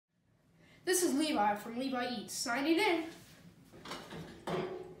This is Levi from Levi Eats, signing in.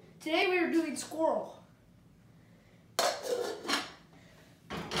 Today we are doing Squirrel.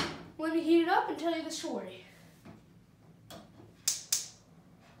 Let me heat it up and tell you the story.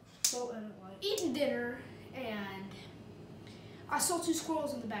 So, eating dinner, and I saw two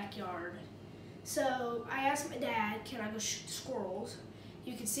squirrels in the backyard. So I asked my dad, can I go shoot the squirrels?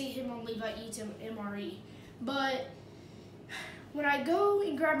 You can see him on Levi Eats MRE. But when I go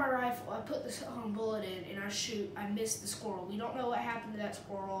and grab my rifle, I put the bullet in and I shoot. I miss the squirrel. We don't know what happened to that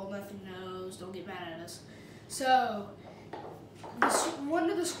squirrel. Nothing knows. Don't get mad at us. So one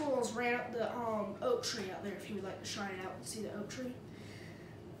of the squirrels ran up the oak tree out there. If you would like to shine it out and see the oak tree,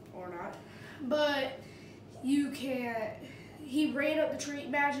 or not. But you can't. He ran up the tree.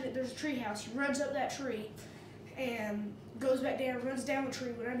 Imagine that there's a tree house. He runs up that tree and goes back down, runs down the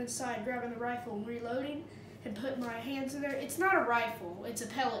tree. When I'm inside grabbing the rifle and reloading and putting my hands in there, it's not a rifle, it's a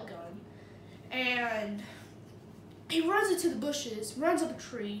pellet gun. And he runs into the bushes, runs up a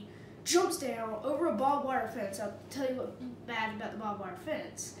tree, jumps down over a barbed wire fence. I'll tell you what's bad about the barbed wire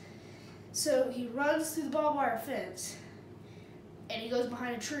fence. So he runs through the barbed wire fence and he goes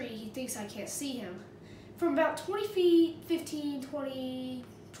behind a tree. He thinks I can't see him. From about 20 feet, 15, 20,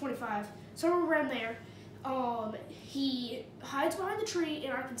 25, somewhere around there, he hides behind the tree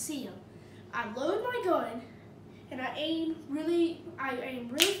and I can see him. I load my gun and I aim really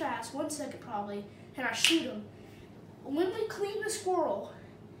fast, 1 second probably, and I shoot him. When we cleaned the squirrel,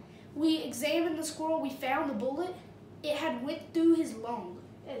 we examined the squirrel, we found the bullet. It had went through his lung.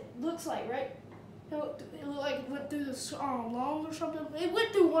 It looks like, right? It looked like it went through the lung or something. It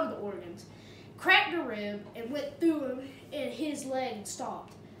went through one of the organs. Cracked a rib and went through him and hit his leg and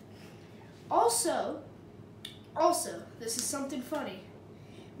stopped. Also, this is something funny.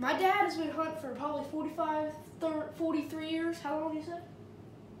 My dad has been hunting for probably 43 years. How long you said?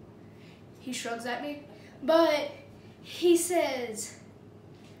 He shrugs at me. But he says,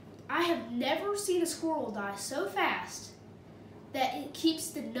 I have never seen a squirrel die so fast that it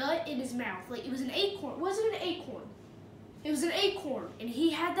keeps the nut in his mouth. Like, it was an acorn. Was it an acorn? It was an acorn, and he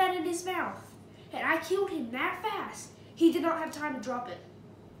had that in his mouth. And I killed him that fast. He did not have time to drop it.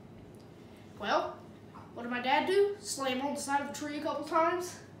 Well, what did my dad do? Slam on the side of the tree a couple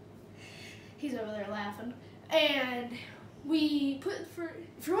times. He's over there laughing. And we put,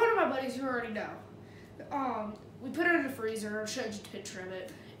 if you're one of my buddies, you already know. We put it in the freezer. I showed you a picture of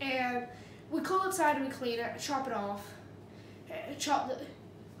it. And we cool it side and we clean it, chop it off. Dad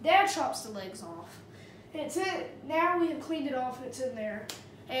chops the legs off. And it's in, now we have cleaned it off and it's in there.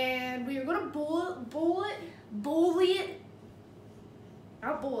 And we are going to boil it.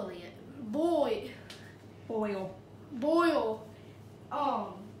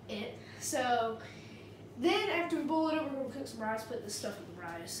 So then after we boil it up, we're going to cook some rice, put this stuff in the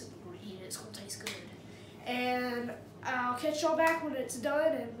rice, and we're going to eat it. It's going to taste good. And I'll catch y'all back when it's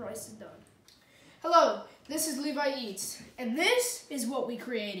done and rice is done. Hello, this is Levi Eats, and this is what we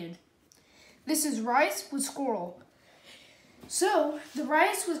created. This is rice with squirrel. So the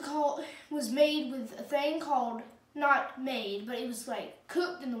rice was made with a thing called, not made, but it was like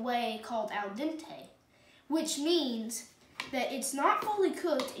cooked in a way called al dente, which means that it's not fully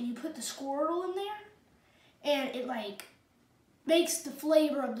cooked and you put the squirrel in there and it like makes the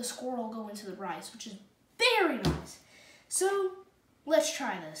flavor of the squirrel go into the rice, which is very nice. So let's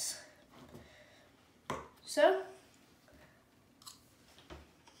try this. So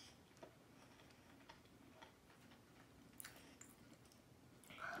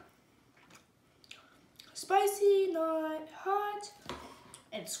spicy, not hot,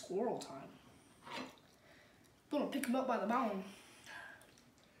 and squirrel time. Gonna pick him up by the bone.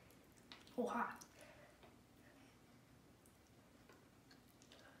 Oh, hot.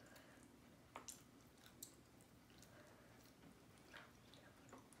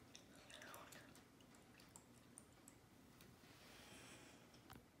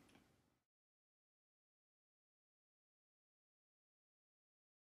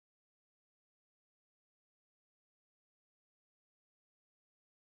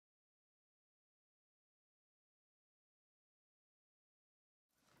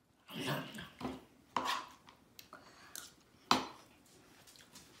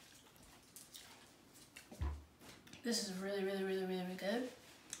 This is really, really, really, really, really good.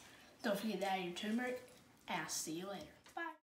 Don't forget to add your turmeric, and I'll see you later.